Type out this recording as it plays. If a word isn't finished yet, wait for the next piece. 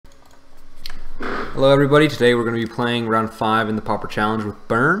Hello everybody, today we're going to be playing round 5 in the Pauper Challenge with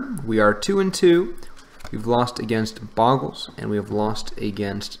Burn. We are 2-2. We've lost against Boggles, and we have lost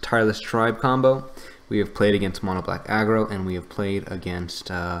against Tireless Tribe combo. We have played against Mono Black Aggro, and we have played against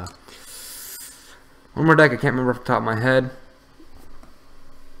one more deck I can't remember off the top of my head.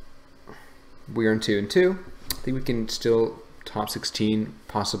 We are in 2-2. I think we can still top 16,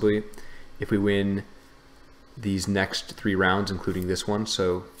 possibly, if we win these next 3 rounds, including this one.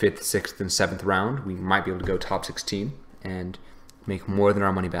 So 5th, 6th, and 7th round, we might be able to go top 16 and make more than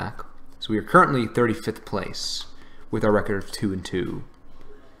our money back. So we are currently 35th place with our record of 2-2.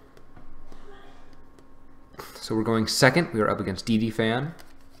 So we're going second. We are up against DD Fan.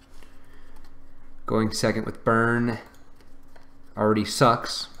 Going second with Burn already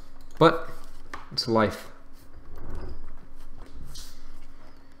sucks, but it's life.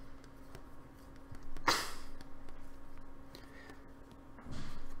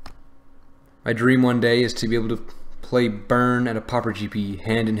 My dream one day is to be able to play Burn at a Pauper GP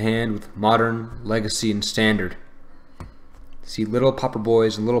hand in hand with Modern, Legacy, and Standard. See little Pauper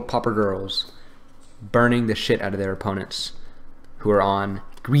boys and little Pauper girls burning the shit out of their opponents who are on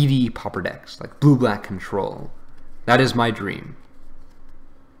greedy Pauper decks, like Blue-Black Control. That is my dream.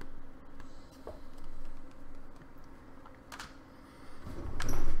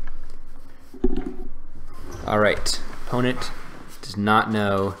 Alright, opponent does not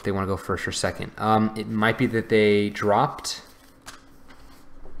know if they want to go first or second. It might be that they dropped,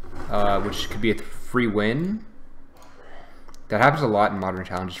 which could be a free win. That happens a lot in modern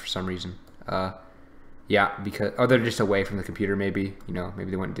challenges for some reason. Yeah, because they're just away from the computer. Maybe maybe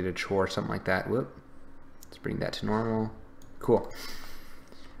they went and did a chore or something like that. Whoop. Let's bring that to normal. Cool.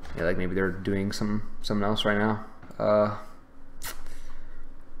 Yeah, like maybe they're doing something else right now.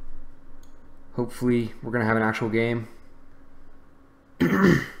 Hopefully, we're gonna have an actual game.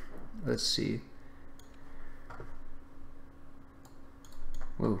 Let's see.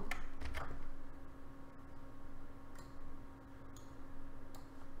 Whoa.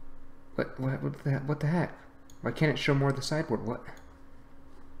 What the heck? Why can't it show more of the sideboard? What?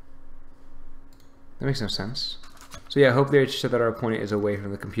 That makes no sense. So yeah, I hope they said that our opponent is away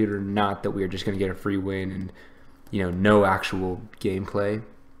from the computer, not that we are just going to get a free win and no actual gameplay.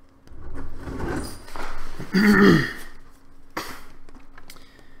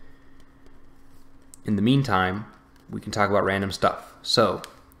 In the meantime, we can talk about random stuff. So,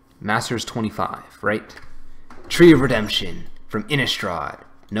 Masters 25, right? Tree of Redemption from Innistrad.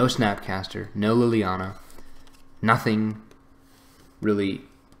 No Snapcaster, no Liliana. Nothing really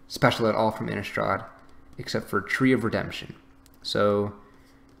special at all from Innistrad, except for Tree of Redemption. So,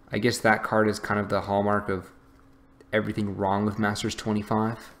 I guess that card is kind of the hallmark of everything wrong with Masters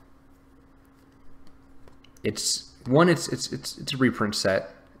 25. It's a reprint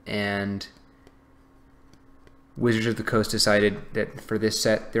set, and Wizards of the Coast decided that for this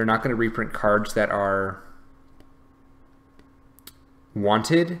set, they're not going to reprint cards that are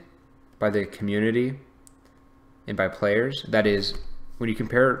wanted by the community and by players. That is, when you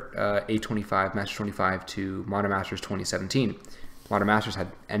compare A25, Masters 25 to Modern Masters 2017, Modern Masters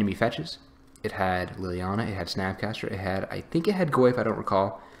had enemy fetches. It had Liliana, it had Snapcaster, I think it had Goyf, I don't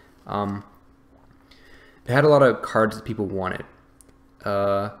recall. It had a lot of cards that people wanted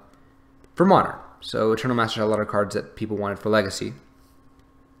for Modern. So Eternal Masters had a lot of cards that people wanted for Legacy.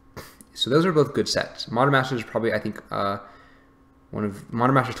 So those are both good sets. Modern Masters is probably, I think,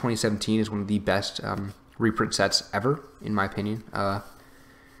 Modern Masters 2017 is one of the best reprint sets ever, in my opinion.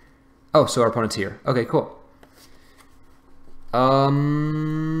 Oh, so our opponent's here. Okay, cool.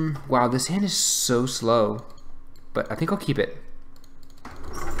 Wow, this hand is so slow, but I think I'll keep it.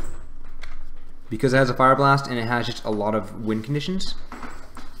 Because it has a Fire Blast and it has just a lot of win conditions.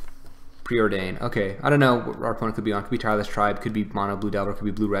 Preordain. Okay, I don't know what our opponent could be on. Could be Tireless Tribe, could be Mono Blue Devil, could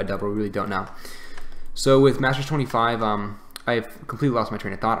be Blue Red Devil. We really don't know. So with Masters 25, I've completely lost my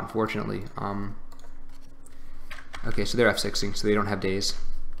train of thought, unfortunately. Okay, so they're F6ing, so they don't have days.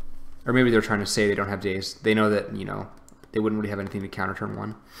 Or maybe they're trying to say they don't have days. They know that, they wouldn't really have anything to counter turn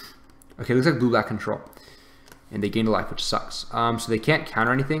 1. Okay, looks like Blue-Black Control. And they gained a life, which sucks. So they can't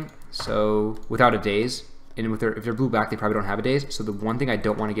counter anything, so without a daze. And if they're Blue-Black, they probably don't have a daze. So the one thing I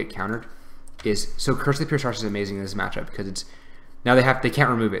don't want to get countered is, so Curse of the Pierce Arch is amazing in this matchup because it's, now they can't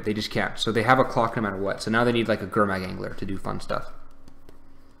remove it. They just can't. So they have a clock no matter what. So now they need like a Gurmag Angler to do fun stuff.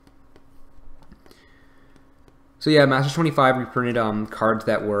 So yeah, Masters 25 reprinted cards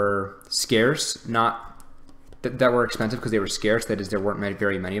that were scarce, not that were expensive because they were scarce. That is, there weren't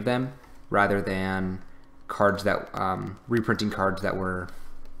very many of them, rather than cards that reprinting cards that were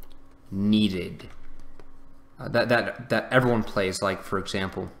needed. That everyone plays. Like for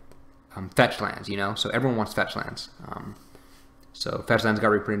example, fetch lands, you know? So everyone wants fetch lands. So fetch lands got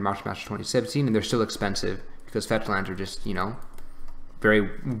reprinted in March Master 2017, and they're still expensive because fetch lands are just, you know, very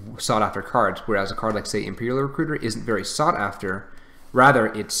sought after cards, whereas a card like, say, Imperial Recruiter isn't very sought after. Rather,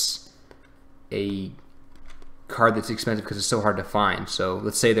 it's a card that's expensive because it's so hard to find. So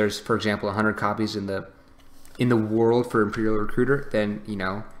let's say there's, for example, 100 copies in the world for Imperial Recruiter, then, you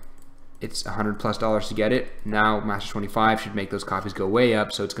know, it's $100+ to get it. Now Master 25 should make those copies go way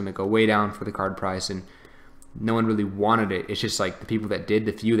up, so it's going to go way down for the card price, and no one really wanted it. It's just like the people that did,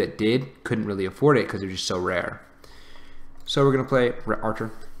 the few that did, couldn't really afford it because they're just so rare. So we're going to play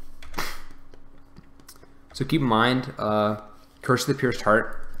Archer. So keep in mind, Curse of the Pierced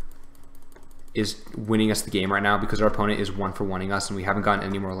Heart is winning us the game right now because our opponent is 1-for-1ing us and we haven't gotten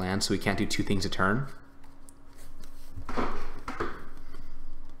any more lands, so we can't do 2 things a turn.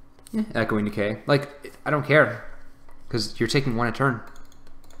 Yeah, Echoing Decay. Like, I don't care because you're taking 1 a turn.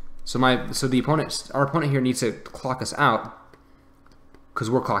 So our opponent here needs to clock us out because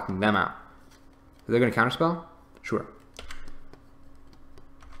we're clocking them out. Are they going to counterspell? Sure.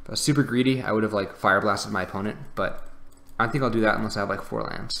 If I was super greedy, I would have like Fire Blasted my opponent, but I don't think I'll do that unless I have like 4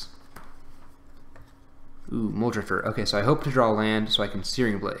 lands. Ooh, Muldrifter. Okay, so I hope to draw a land so I can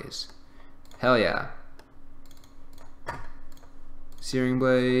Searing Blaze. Hell yeah. Searing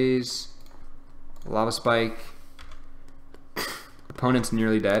Blaze. Lava Spike. Opponent's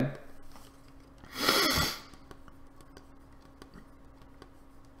nearly dead.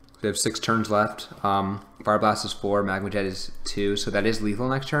 We have 6 turns left. Fire Blast is 4, Magma Jet is 2, so that is lethal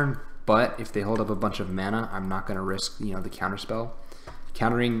next turn. But if they hold up a bunch of mana, I'm not going to risk, you know, the counter spell.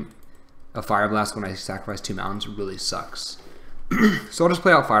 Countering a Fire Blast when I sacrifice 2 mountains really sucks. So I'll just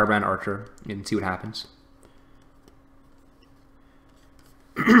play out Firebrand Archer and see what happens.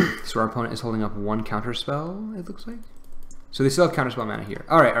 So our opponent is holding up 1 counter spell, it looks like. So they still have counterspell mana here.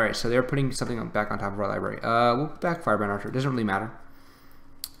 Alright, so they're putting something back on top of our library. We'll put back Firebrand Archer. It doesn't really matter.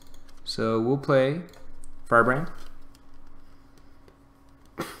 So we'll play Firebrand.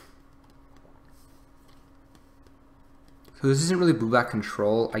 So this isn't really blue-black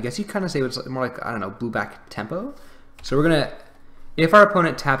control. I guess you kind of say it's more like, I don't know, blue-black tempo. So we're going to, if our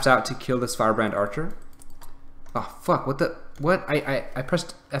opponent taps out to kill this Firebrand Archer. Oh, fuck, what? I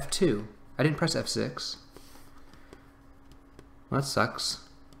pressed F2. I didn't press F6. Well, that sucks.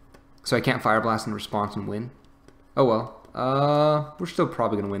 So I can't Fire Blast in response and win. Oh well. We're still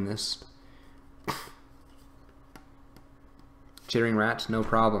probably going to win this. Chittering Rat, no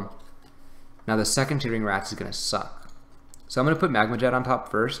problem. Now the second Chittering Rat is going to suck. So I'm going to put Magma Jet on top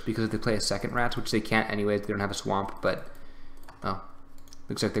first, because if they play a second Rat, which they can't anyway, they don't have a swamp, but... Oh.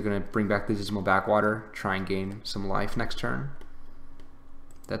 Looks like they're going to bring back the Dismal Backwater, try and gain some life next turn.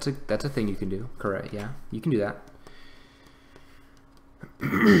 That's a thing you can do. Correct, yeah. You can do that.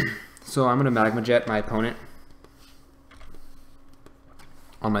 So I'm going to Magma Jet my opponent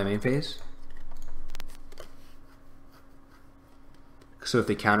on my main phase. So if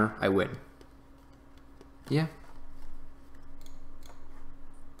they counter, I win. Yeah.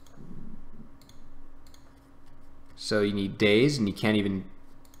 So you need days, and you can't even...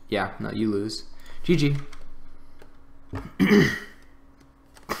 Yeah, no, you lose. GG.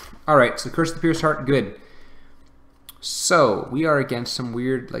 Alright, so Curse of the Pierced Heart, good. So, we are against some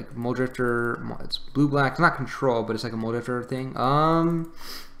weird, like, Muldrifter, it's blue-black, it's not control, but it's like a Muldrifter thing.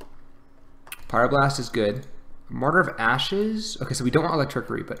 Pyroblast is good. Martyr of Ashes, okay, so we don't want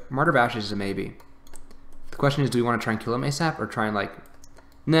Electricity, but Martyr of Ashes is a maybe. The question is, do we want to try and kill him ASAP, or try and, like,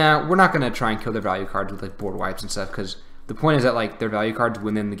 nah, we're not going to try and kill their value cards with, like, board wipes and stuff, because the point is that, like, their value cards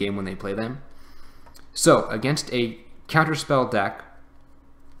win in the game when they play them. So, against a counterspell deck,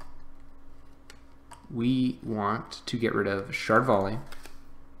 we want to get rid of Shard Volley,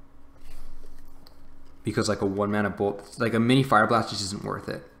 because like a 1-mana bolt, like a mini Fire Blast just isn't worth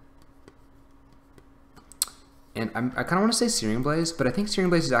it. And I kind of want to say Searing Blaze, but I think Searing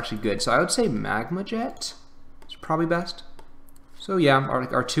Blaze is actually good. So I would say Magma Jet is probably best. So yeah,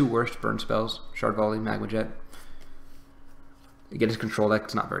 our 2 worst burn spells, Shard Volley, Magma Jet. Again, his control deck,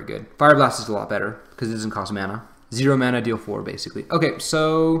 it's not very good. Fire Blast is a lot better, because it doesn't cost mana. 0 mana, deal 4, basically. Okay,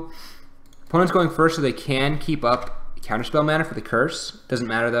 so... Opponent's going first, so they can keep up counterspell mana for the curse. Doesn't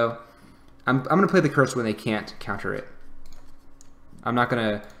matter though. I'm going to play the curse when they can't counter it. I'm not going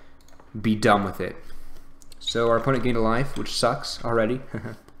to be dumb with it. So our opponent gained a life, which sucks already.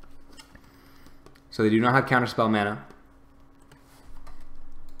 So they do not have counterspell mana.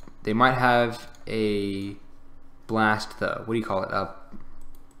 They might have a blast though. What do you call it? A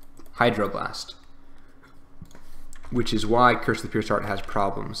Hydroblast. Which is why Curse of the Pierced Heart has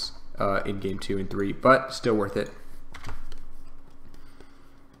problems. In game 2 and 3, but still worth it.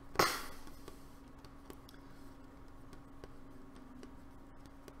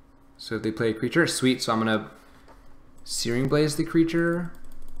 So if they play a creature, sweet. So I'm gonna Searing Blaze the creature.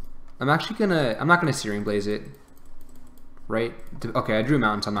 I'm not gonna Searing Blaze it. Right? Okay, I drew a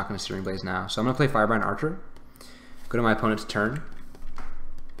mountain, so I'm not gonna Searing Blaze now. So I'm gonna play Firebrand Archer. Go to my opponent's turn.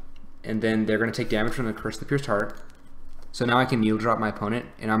 And then they're gonna take damage from the Curse of the Pierced Heart. So now I can needle drop my opponent,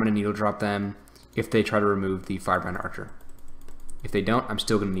 and I'm gonna needle drop them if they try to remove the Firebrand Archer. If they don't, I'm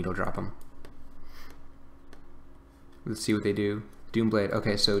still gonna needle drop them. Let's see what they do. Doomblade.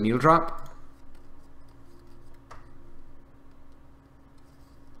 Okay, so needle drop.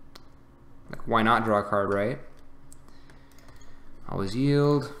 Like, why not draw a card, right? Always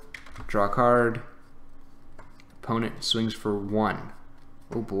yield. Draw a card. Opponent swings for 1.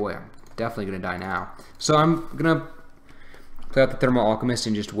 Oh boy, I'm definitely gonna die now. So I'm gonna play out the Thermal Alchemist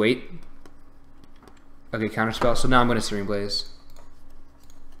and just wait. Okay, counterspell. So now I'm gonna Searing Blaze.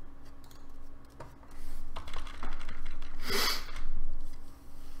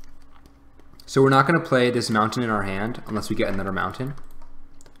 So we're not going to play this mountain in our hand unless we get another mountain.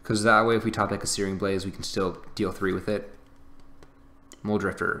 Because that way if we top like a Searing Blaze, we can still deal 3 with it. Mole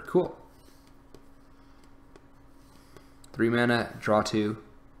Drifter, cool. 3 mana, draw 2.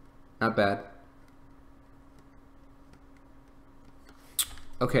 Not bad.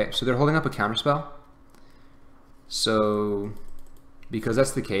 Okay, so they're holding up a counterspell. So, because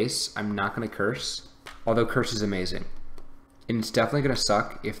that's the case, I'm not going to curse. Although curse is amazing. And it's definitely going to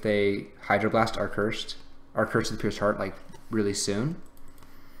suck if they Hydroblast our Curse of the Pierced Heart like really soon.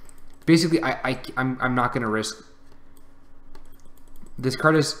 Basically, I'm not going to risk. This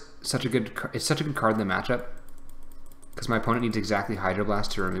card is such a good. It's such a good card in the matchup because my opponent needs exactly Hydroblast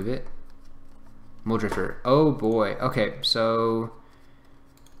to remove it. Mole Drifter. Oh boy. Okay, so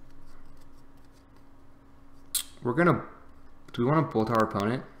we're gonna. Do we want to bolt our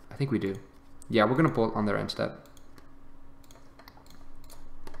opponent? I think we do. Yeah, we're gonna bolt on their end step.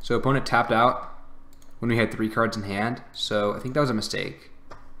 So opponent tapped out when we had 3 cards in hand, so I think that was a mistake.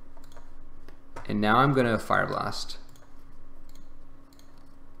 And now I'm gonna Fire Blast.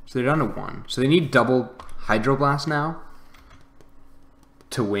 So they're down to 1. So they need double Hydroblast now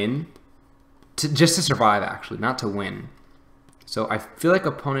to win. Just to survive, actually, not to win. So I feel like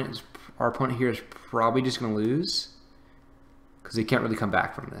our opponent here is probably just gonna lose because they can't really come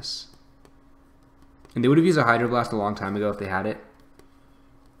back from this. And they would have used a Hydroblast a long time ago if they had it.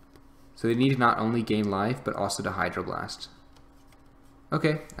 So they need to not only gain life, but also to Hydroblast.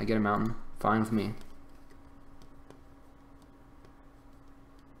 Okay, I get a mountain. Fine with me.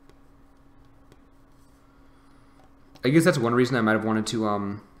 I guess that's one reason I might have wanted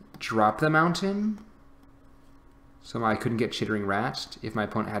to drop the mountain. So I couldn't get Chittering Rat if my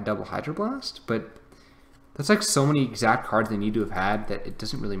opponent had double Hydroblast. But that's like so many exact cards they need to have had that it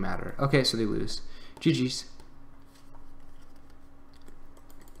doesn't really matter. Okay, so they lose. GG's.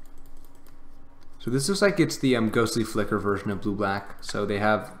 So this looks like it's the Ghostly Flicker version of Blue-Black. So they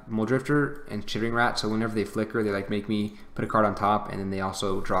have Mole Drifter and Chittering Rat, so whenever they flicker, they like make me put a card on top, and then they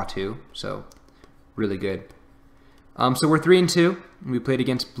also draw 2. So really good. So we're 3-2. We played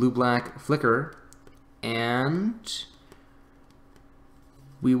against Blue-Black Flicker, and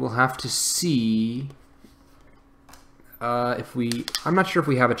we will have to see if we. I'm not sure if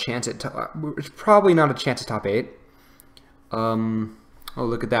we have a chance at. It's probably not a chance at top 8. Oh,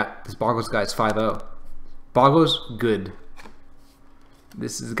 look at that. This Boggles guy is 5-0. Boggles, good.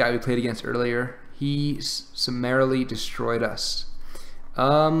 This is the guy we played against earlier. He summarily destroyed us.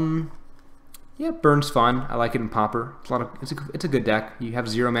 Yeah, Burn's fun. I like it in Pauper. It's a good deck. You have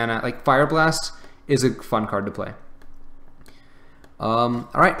 0 mana. Like, Fire Blast is a fun card to play.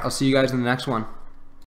 Alright, I'll see you guys in the next one.